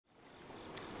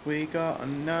We got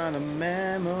another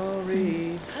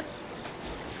memory.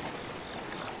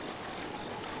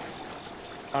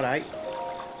 Alright.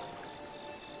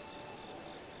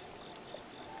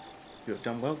 You have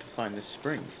done well to find this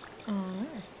spring. Oh.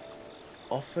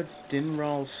 Offer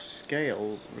Dinral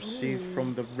scale received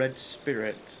from the red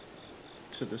spirit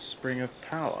to the spring of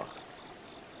power.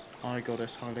 I,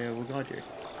 Goddess Hylia, will guide you.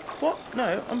 What?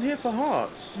 No, I'm here for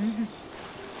hearts.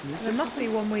 So there must be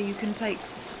one where you can take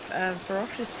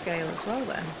ferocious scale as well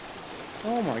then.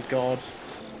 Oh my god.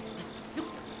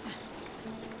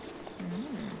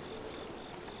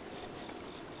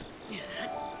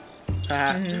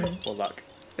 Well, luck.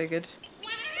 Figured.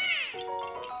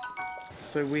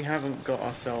 So we haven't got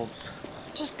ourselves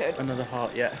Just go to another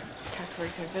heart yet.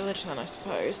 Kakariko village then, I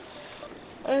suppose.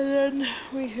 And then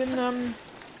we can,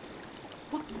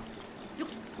 what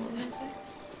did I say?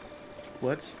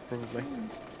 Words, probably.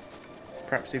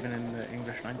 Perhaps even in the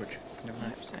English language. Never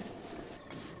know.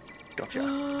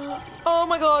 Gotcha. Oh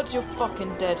my god, you're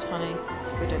fucking dead, honey.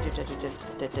 You're dead, you're dead, you're dead,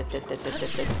 dead, dead, dead, dead, dead,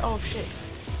 dead, dead. Oh, shits.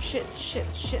 Shits,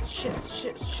 shits, shits, shits,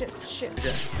 shits, shits, shits.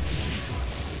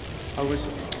 Yeah. I was...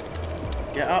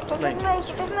 Get up, Stop, Link. stop, and roll,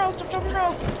 stop, and roll, stop, stop, and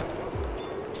roll.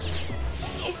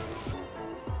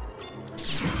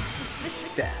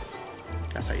 There.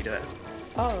 That's how you do it.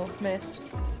 Oh, missed.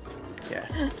 Yeah.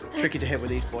 Tricky to hit with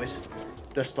these boys.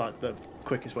 That's like the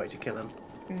quickest way to kill them.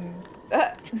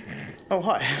 Oh,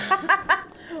 hi.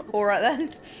 Alright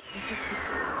then.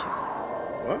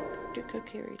 What? Do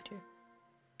Kokiri too.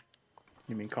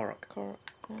 You mean Korok? Korok.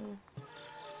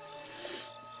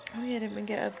 Oh yeah, didn't we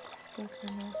get a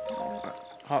Pokemon mask out of it?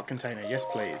 Heart container, yes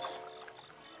please.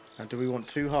 And do we want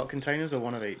 2 heart containers or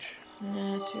 1 of each?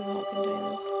 Nah, 2 heart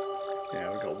containers.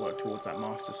 Yeah, we've got to work towards that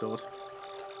Master Sword.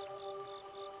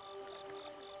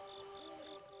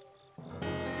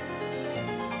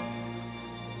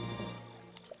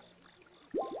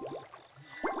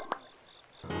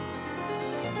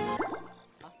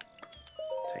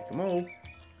 Take them all.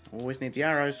 Always need the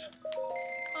arrows.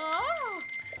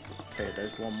 Okay,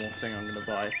 there's one more thing I'm going to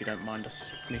buy if you don't mind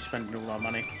me spending all our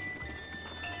money.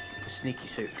 The sneaky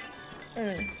suit.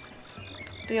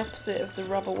 The opposite of the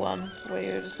rubber one, where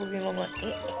you're just walking along like...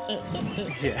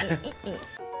 Yeah.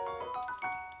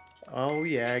 Oh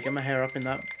yeah, get my hair up in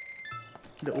that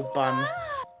little bun.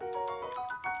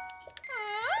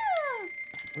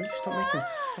 Will you stop making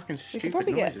fucking We could stupid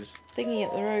probably noises? get Thingy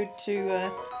up the road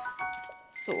to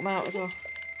sort them out as well.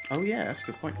 Oh yeah, that's a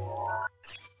good point.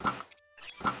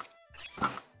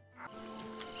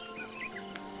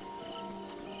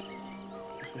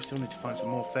 Guess we still need to find some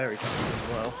more fairy feathers as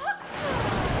well.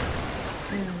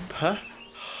 Ha.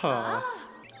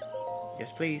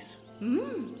 Yes, please.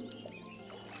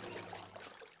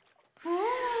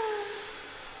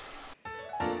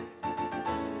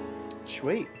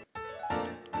 Sweet.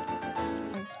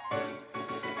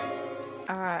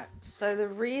 Alright, so the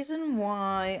reason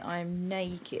why I'm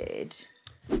naked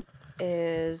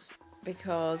is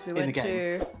because we went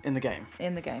to... In the game.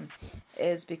 In the game.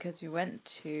 Is because we went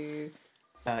to...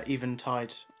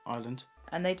 Eventide Island.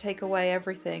 And they take away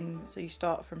everything, so you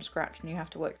start from scratch and you have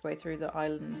to work your way through the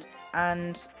island.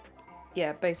 And,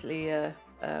 yeah, basically a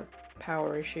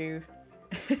power issue.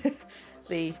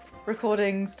 The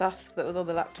recording stuff that was on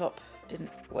the laptop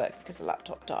didn't work because the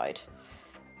laptop died.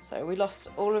 So we lost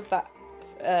all of that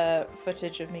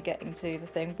footage of me getting to the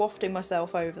thing, wafting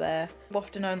myself over there,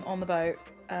 wafting on the boat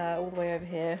all the way over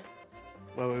here.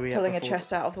 Where were we pulling at a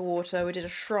chest out of the water. We did a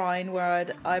shrine where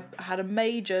I had a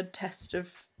major test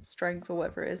of strength or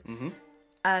whatever it is,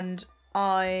 and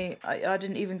I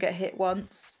didn't even get hit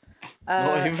once.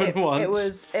 Not even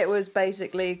once. It was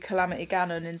basically Calamity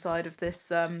Ganon inside of this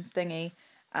thingy,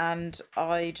 and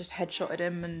I just headshotted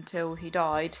him until he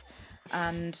died,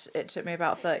 and it took me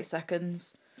about 30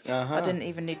 seconds. I didn't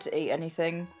even need to eat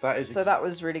anything. So that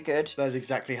was really good. That is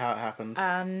exactly how it happened.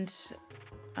 And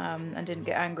didn't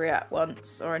get angry at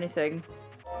once or anything.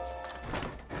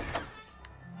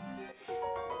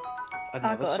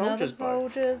 I got another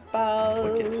soldier's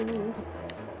bow. Wicked.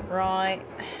 Right.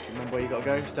 Do you remember where you got to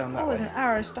go? It's down that way. Oh, there's an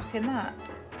arrow stuck in that.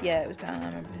 Yeah, it was down, I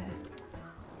remember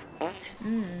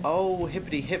here. Oh,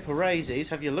 hippity hip hooraisies.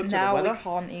 Have you looked at the weather? Now we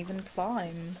can't even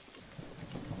climb.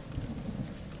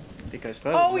 It goes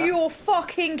further. Oh, you're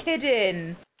fucking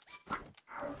kidding!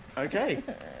 Okay.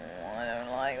 I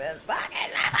don't like this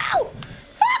fucking level!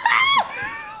 Fuck off!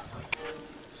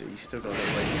 So you still got a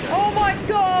little way to go. Oh my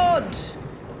god!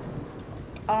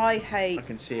 I hate. I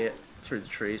can see it through the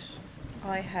trees.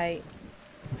 I hate.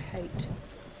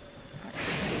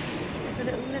 It's a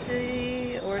little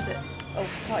lizzy, or is it? Oh,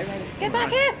 party rabbit. Get back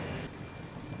here!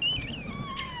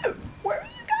 Where are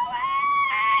you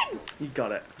You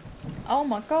got it. Oh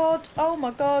my god. Oh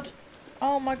my god.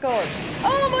 Oh my god.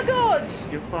 Oh my god!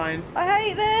 You're fine. I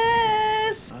hate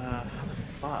this! How the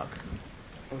fuck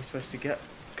are we supposed to get...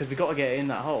 Because we got to get it in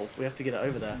that hole. We have to get it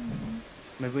over there.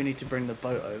 Maybe we need to bring the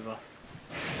boat over.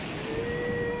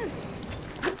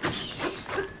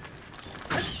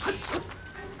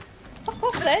 Fuck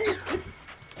off then!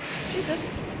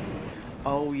 Jesus.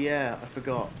 Oh yeah, I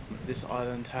forgot. This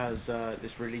island has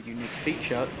this really unique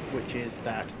feature, which is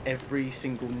that every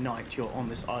single night you're on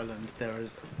this island, there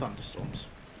is thunderstorms.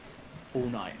 All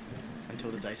night.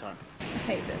 Until the daytime. I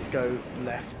hate this. Go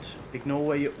left.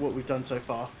 Ignore what we've done so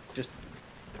far. Just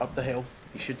up the hill.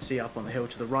 You should see up on the hill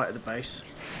to the right of the base.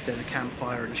 There's a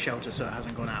campfire and a shelter, so it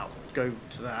hasn't gone out. Go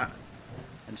to that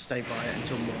and stay by it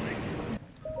until morning.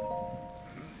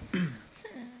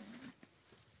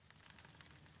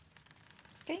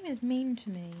 This game is mean to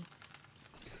me.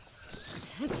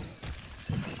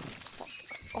 Fuck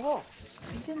off.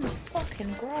 He's in the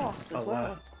fucking grass as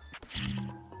well.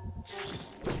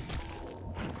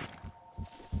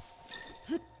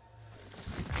 Wow.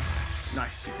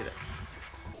 Nice, you did it.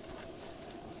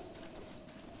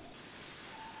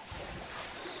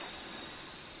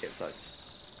 It floats.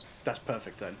 That's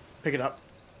perfect then. Pick it up.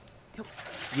 Yep.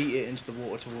 Yeet it into the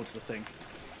water towards the thing.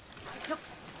 Yep.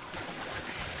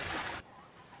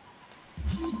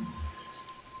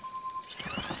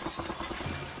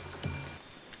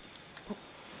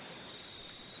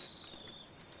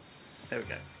 There we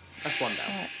go. That's one down.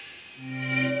 Right.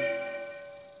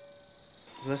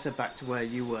 So let's head back to where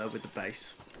you were with the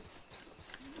base.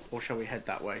 Or shall we head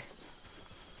that way?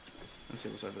 And see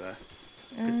what's over there.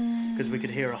 Because we could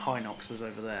hear a Hinox was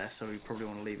over there, so we probably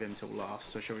want to leave him till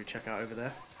last. So shall we check out over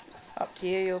there? Up to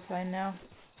you, you're playing now.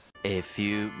 A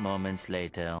few moments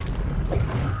later.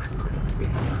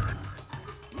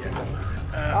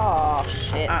 Oh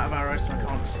shit. Out of arrows, so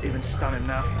I can't even stun him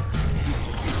now.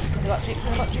 In the butt cheeks,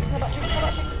 in the butt cheeks, in the butt cheeks, in the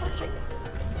butt cheeks, in the butt cheeks.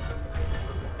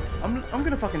 I'm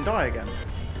gonna fucking die again.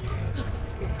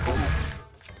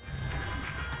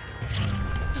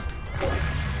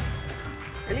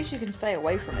 At least you can stay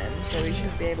away from him, so he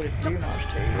shouldn't be able to do much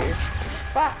to you.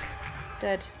 Back!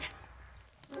 Dead.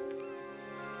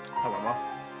 Oh well.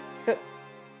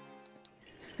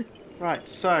 Right,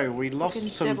 so we lost Fucking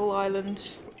some... Devil Island.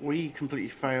 We completely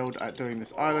failed at doing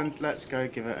this island. Let's go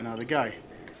give it another go.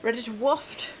 Ready to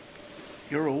waft?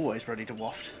 You're always ready to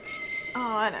waft.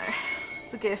 Oh, I know.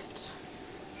 It's a gift.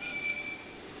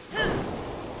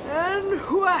 And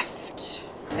waft!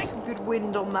 Some good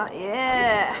wind on that,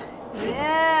 yeah!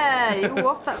 Yeah! You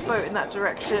waft that boat in that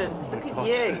direction. Look at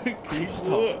you. Can you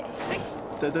stop? Yeah.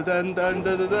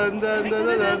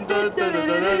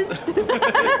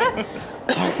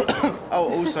 Oh,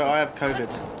 also, I have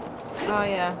COVID. Oh,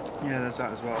 yeah. Yeah, there's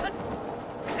that as well.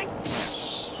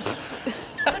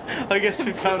 I guess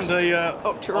we found a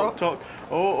Octorok. octok.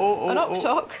 An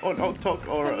octok? Or an octok.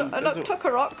 Or An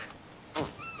octokorok.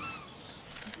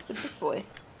 It's a big boy.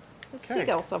 There's a Okay.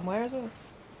 seagull somewhere as well.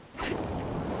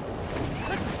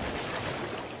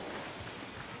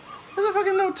 There's a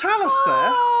fucking little talus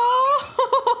there.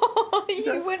 Oh,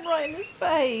 you went right in his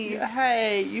face.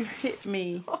 Hey, you hit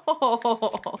me.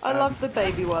 Oh, I love the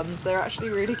baby ones. They're actually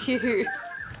really cute.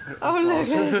 Oh, look at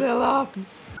his little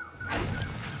arms.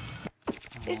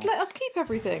 It's let us keep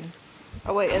everything.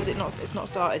 Oh wait, is it not? It's not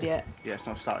started yet. Yeah, it's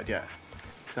not started yet.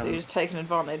 So you're just taking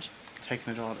advantage.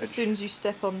 Taking advantage. As soon as you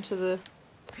step onto the.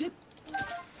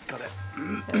 Got it.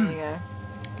 There you go.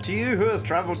 To you who has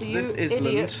travelled to You this idiot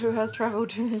island, who has travelled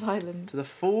to this island. to the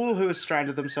fool who has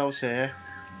stranded themselves here,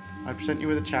 I present you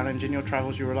with a challenge. In your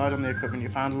travels, you relied on the equipment you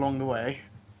found along the way.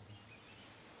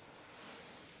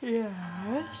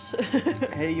 Yes.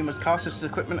 Here, you must cast this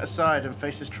equipment aside and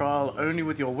face this trial only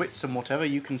with your wits and whatever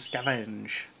you can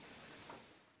scavenge.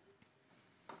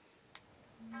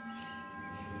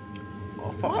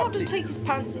 Offer Why up not just the take his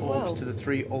pants as orbs well? to the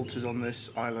 3 altars on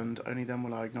this island. Only then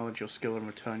will I acknowledge your skill and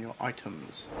return your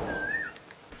items.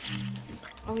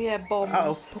 Oh yeah, bombs.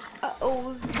 Uh-oh.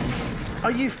 Uh-oh.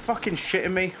 Are you fucking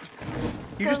shitting me?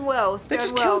 It's going well. It's They going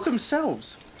just well. killed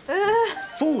themselves.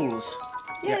 Fools.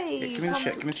 Yeah, Yay, give me the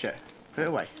shit. Give me the shit. Put it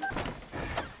away.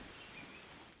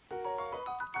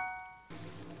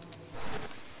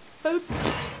 Boop.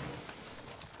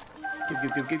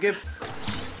 Give.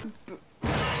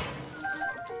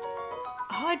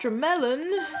 Hydra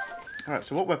melon. Alright,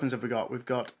 so what weapons have we got? We've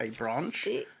got a branch,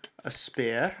 Stick. a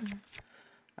spear,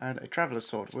 and a traveller's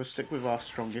sword. We'll stick with our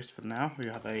strongest for now. We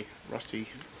have a rusty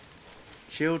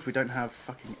shield. We don't have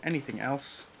fucking anything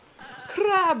else.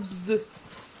 Crabs.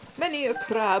 Many a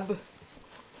crab.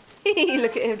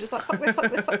 Look at him, just like fuck this,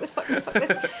 fuck this, fuck this, fuck this, fuck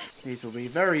this. These will be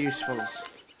very useful.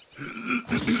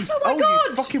 Oh my You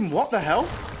god! fucking what the hell?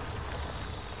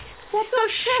 What the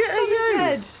shit Chest are on his you?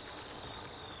 head.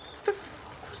 The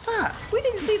fuck was that? We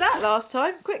didn't see that last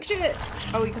time. Quick, shoot it.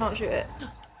 Oh, we can't shoot it.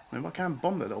 Maybe I can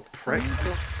bomb that little prick.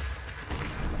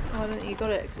 Oh, I don't think you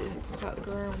got it because it didn't out the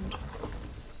ground.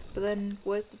 But then,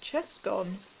 where's the chest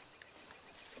gone?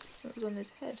 It was on his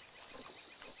head.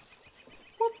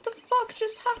 What the fuck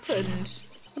just happened?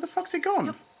 Where the fuck's it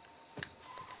gone?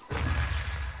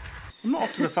 I'm not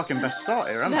off to the fucking best start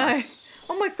here, am I? No.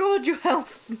 Oh my god, your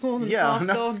health's more than Yeah, half I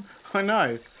know. gone. I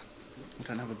know. I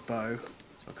don't have a bow,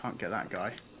 so I can't get that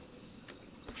guy.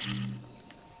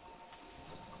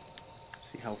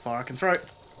 See how far I can throw.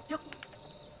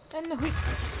 And we...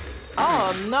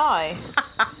 Oh,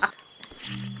 nice.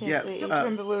 Yeah, So you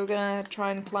remember we were going to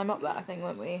try and climb up that thing,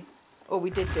 weren't we? Or we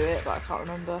did do it, but I can't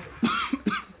remember.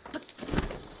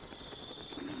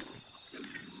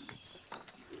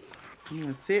 You didn't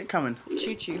even see it coming.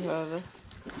 Choo-choo, however.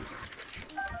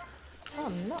 Oh,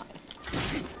 nice.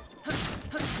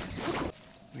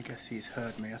 I guess he's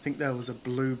heard me. I think there was a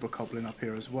blue bokoblin up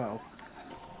here as well.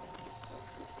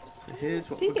 So here's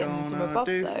what See we're him from gonna above,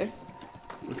 do. though.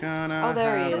 We're gonna Oh,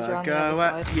 there he have is, a round the go other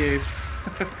at side. you.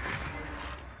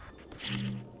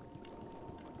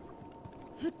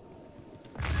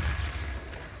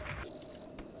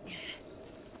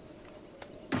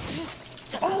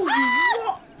 Oh, you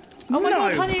what? Oh my No!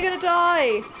 god, honey, you're gonna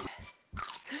die!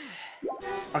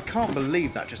 I can't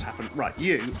believe that just happened. Right,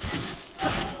 you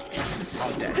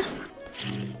are dead.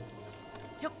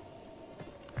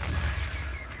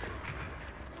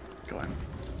 Go on.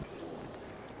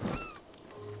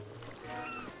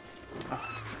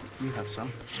 Oh, you have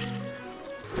some.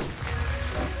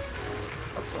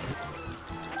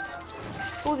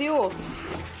 Oh, the ore.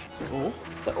 Or?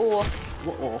 The ore.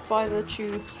 What or? By the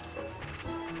tube.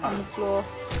 On the floor.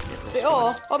 Yeah, The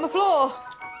ore! On the floor!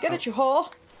 Get it, you whore! I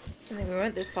don't think we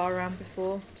went this far around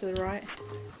before, to the right.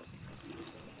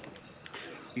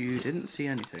 You didn't see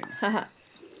anything.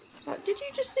 Like, did you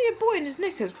just see a boy in his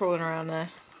knickers crawling around there?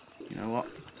 You know what?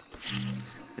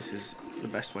 This is the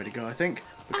best way to go, I think,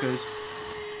 because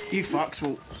you fucks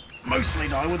will mostly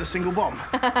die with a single bomb.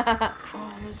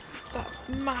 Oh, there's that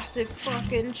massive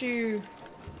fucking tube.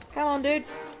 Come on, dude.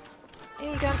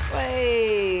 Here you go.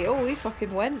 Hey. Oh, he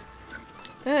fucking went.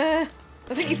 I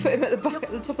think you put him at the back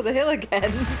at the top of the hill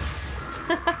again.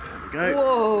 There we go.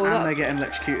 Whoa, and that- they're getting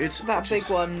electrocuted. That which big is-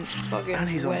 one fucking And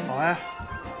he's went. on fire.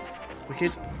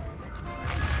 Wicked.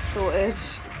 Sorted.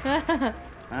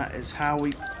 That is how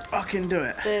we fucking do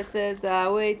it. This is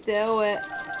how we do it.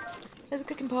 There's a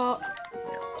cooking pot.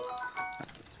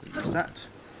 So use that.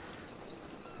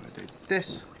 I'm going to do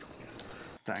this.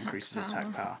 That increases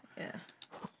attack power. Yeah.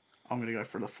 I'm going to go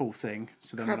for the full thing.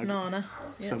 So then Crab when I, nana.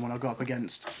 so when I go up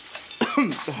against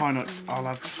the Hinox, I'll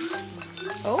have...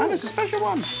 Oh, And it's a special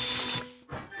one!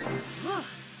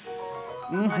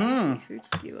 mighty seafood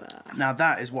skewer. Now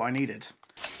that is what I needed.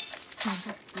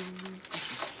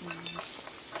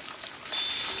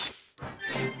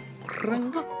 Do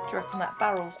you reckon that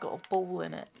barrel's got a ball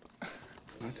in it?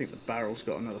 I think the barrel's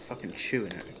got another fucking chew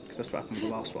in it, because that's what happened with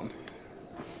the last one.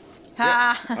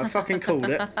 Ha! Yep, I fucking called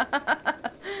it.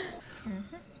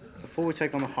 Before we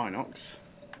take on the Hinox,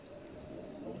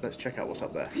 let's check out what's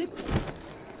up there.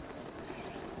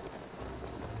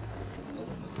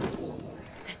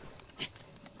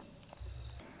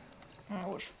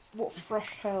 Right, what fresh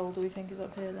hell do we think is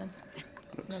up here then?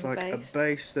 Looks Another like base. a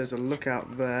base. There's a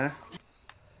lookout there.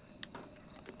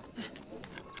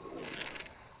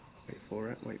 Wait for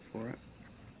it, wait for it.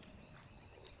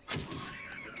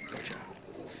 Gotcha.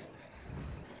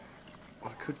 I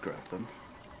could grab them,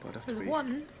 but I'd have to There's be...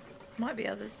 one. Might be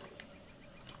others.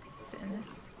 Sitting there.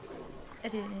 I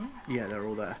don't know. Yeah, they're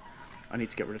all there. I need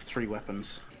to get rid of 3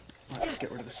 weapons. Right, get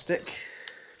rid of the stick.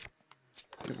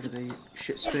 Get rid of the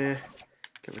shit spear.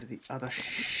 Get rid of the other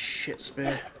shit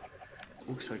spear.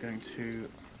 Also going to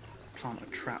plant a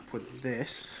trap with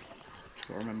this.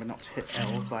 Got to remember not to hit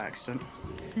L by accident.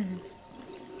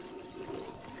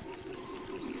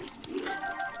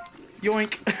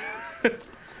 Yoink!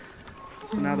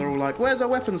 So now they're all like, where's our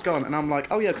weapons gone? And I'm like,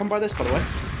 oh yeah, come by this by the way.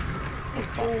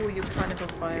 Oh, you're kind of on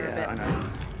fire a Yeah, bit. I know.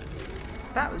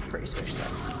 That was pretty switched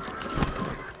up.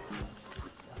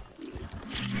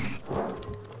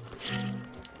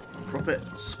 Drop it.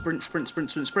 Sprint, sprint, sprint,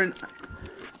 sprint, sprint.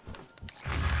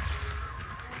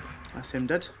 That's him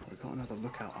dead. We've got another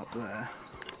lookout up there.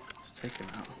 Let's take him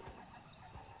out.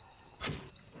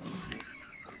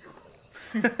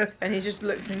 And he just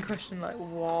looks in question like,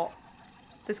 what?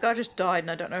 This guy just died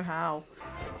and I don't know how.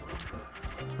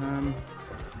 How am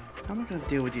I going to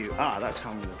deal with you? Ah, that's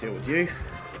how I'm going to deal with you.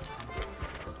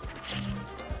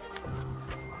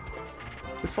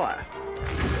 fire.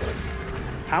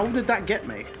 How did that get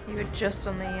me? You were just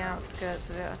on the outskirts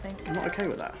of it, I think. I'm not okay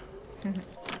with that.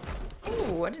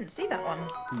 Oh, I didn't see that one.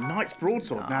 Knight's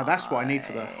broadsword. Now that's what I need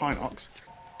for the Hinox.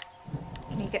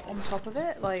 Can you get on top of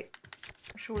it? Like,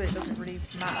 surely it doesn't really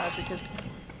matter because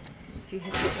if you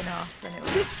hit it enough, then it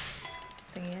will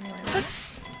thingy anyway, won't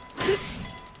it?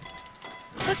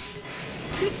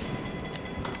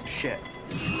 Shit.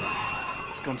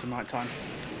 It's gone to night time.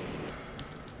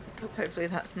 Hopefully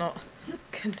that's not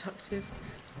conductive.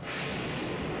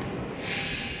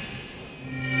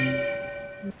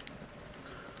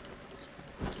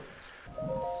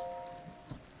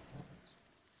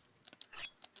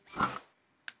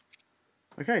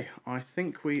 Okay, I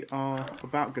think we are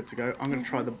about good to go. I'm going to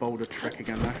try the boulder trick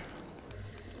again though.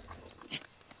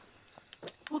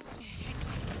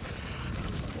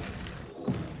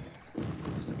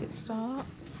 That's a good start.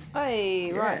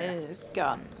 Hey, right in his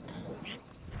gun.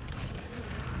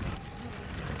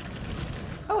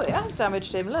 Oh, it has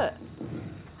damaged him, look.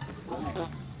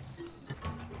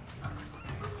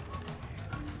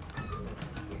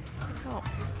 Oh,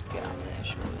 get up there,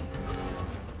 surely.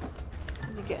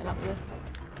 Is he getting up there?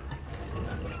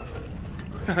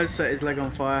 I set his leg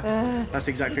on fire. That's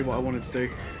exactly what I wanted to do.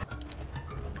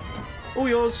 All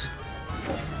yours.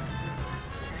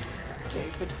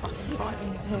 Stupid fucking fight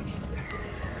music.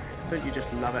 Don't you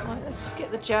just love it? Right, let's just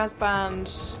get the jazz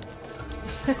band.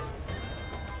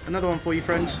 Another one for you,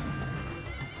 friend.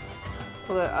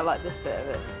 Although I like this bit of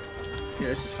it. Yeah,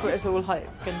 this is Where fun. it's all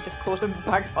like, can just call them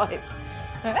bagpipes.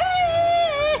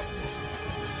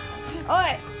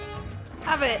 Oi!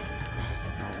 Have it!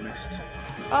 Oh, I missed.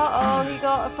 Uh oh, he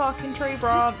got a fucking tree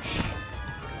branch.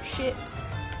 Shit.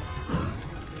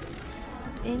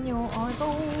 In your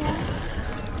eyeballs.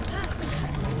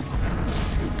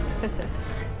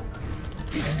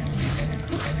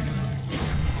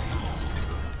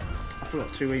 I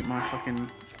forgot to eat my fucking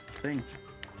thing.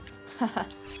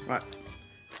 Right,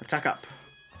 attack up.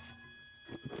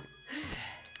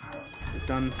 We've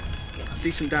done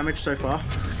decent damage so far.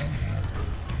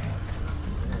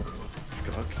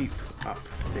 Gotta keep up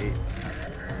the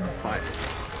fight.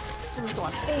 Oh, go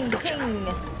on. Ping, gotcha. Ping.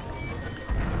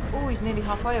 Oh, he's nearly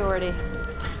halfway already.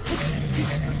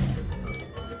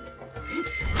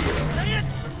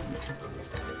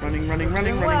 Running.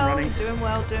 Doing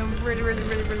well, doing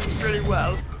really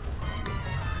well.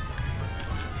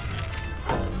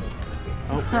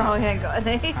 Oh, Oh, he ain't got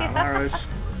any. out of arrows.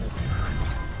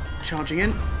 Charging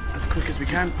in as quick as we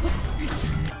can.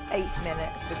 8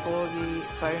 minutes before the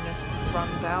bonus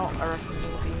runs out. I reckon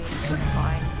you'll be just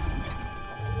fine.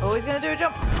 Oh, he's gonna do a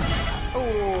jump.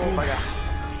 Oh my god.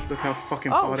 Look how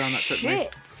fucking far down that took me.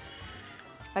 Shit.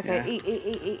 Okay,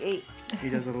 Yeah. eat. He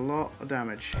does a lot of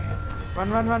damage.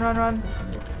 Run.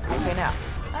 Okay, now.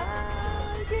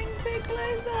 Ah, he's getting a bit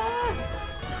closer.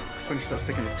 It's when he starts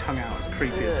sticking his tongue out. It's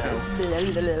creepy as hell.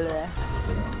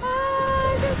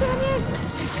 Ah, he's gonna sit on you.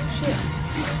 Shit.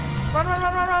 Run.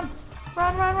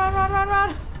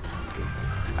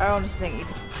 I honestly think you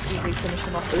could easily finish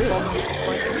him off with a bomb at this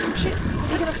point. Shit,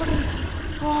 is he gonna fucking...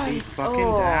 Oh, He's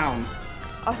fucking down.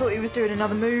 I thought he was doing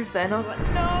another move then. I was like,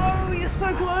 no, you're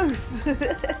so close.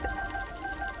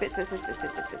 Bits.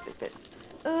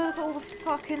 Ugh, all the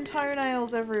fucking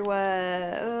toenails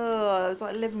everywhere. Ugh, I was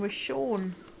like living with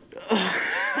Sean. Get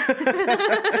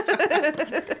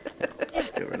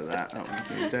rid of that. That one's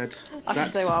really dead. I can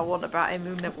say what I want about him.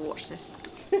 He'll never watch this.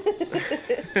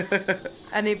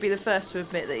 And he'd be the first to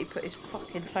admit that he put his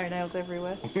fucking toenails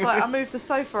everywhere. It's like I moved the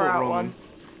sofa out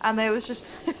once, and there was just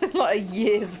like a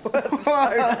year's worth of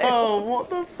toenails. Oh, what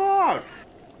the fuck?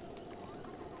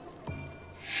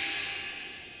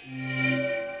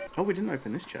 Oh, we didn't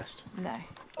open this chest. No.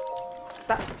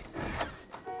 That's what he's...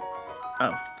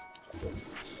 Oh.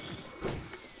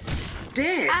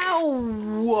 Dick!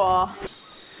 Ow!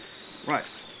 Right.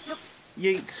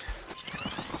 Yeet.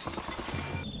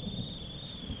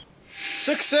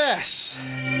 Success!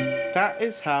 That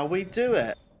is how we do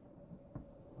it.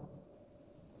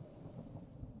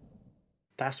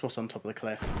 That's what's on top of the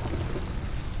cliff.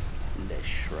 The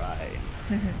shrine.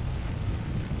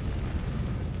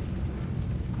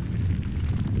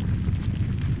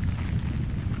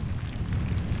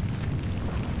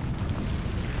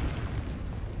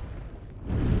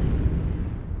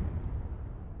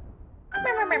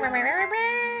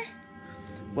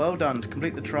 Well done. To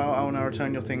complete the trial, I will now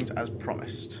return your things as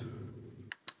promised.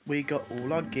 We got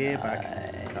all our gear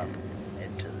back. Come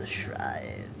into the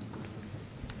shrine.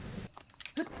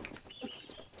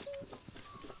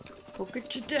 Look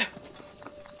at you do.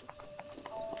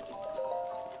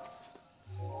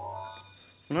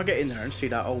 When I get in there and see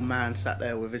that old man sat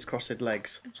there with his crossed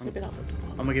legs, I'm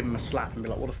gonna give him a slap and be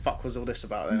like, what the fuck was all this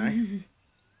about then, eh?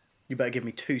 You better give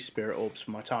me 2 spirit orbs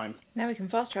for my time. Now we can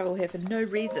fast travel here for no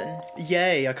reason.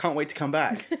 Yay, I can't wait to come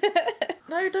back.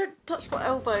 No, don't touch my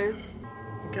elbows.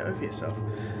 Get over yourself.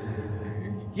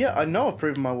 Yeah, I know I've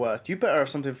proven my worth. You better have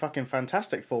something fucking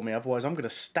fantastic for me, otherwise I'm gonna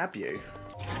stab you.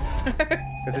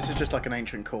 If this is just like an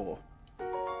ancient core.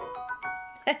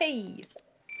 Hey!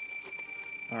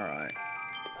 Alright.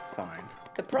 Fine.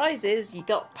 The prize is you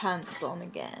got pants on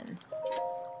again.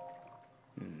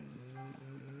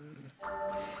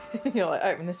 You're like,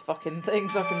 open this fucking thing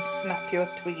so I can snap your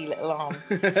twiggy little arm.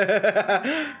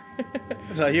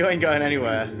 So you ain't going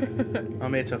anywhere.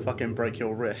 I'm here to fucking break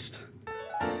your wrist.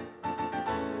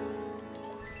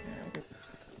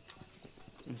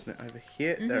 Isn't it over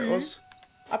here? There it was.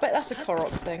 I bet that's a Korok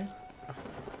thing.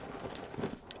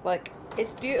 Like,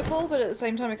 it's beautiful, but at the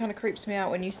same time it kind of creeps me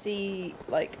out when you see,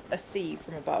 like, a sea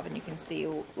from above and you can see,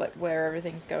 all, like, where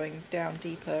everything's going down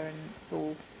deeper and it's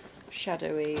all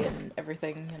shadowy and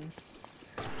everything. And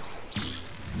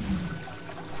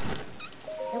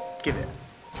Give it.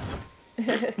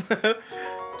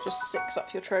 just six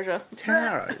up your treasure. 10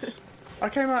 arrows. I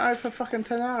came out for fucking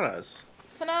 10 arrows.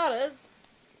 10 arrows.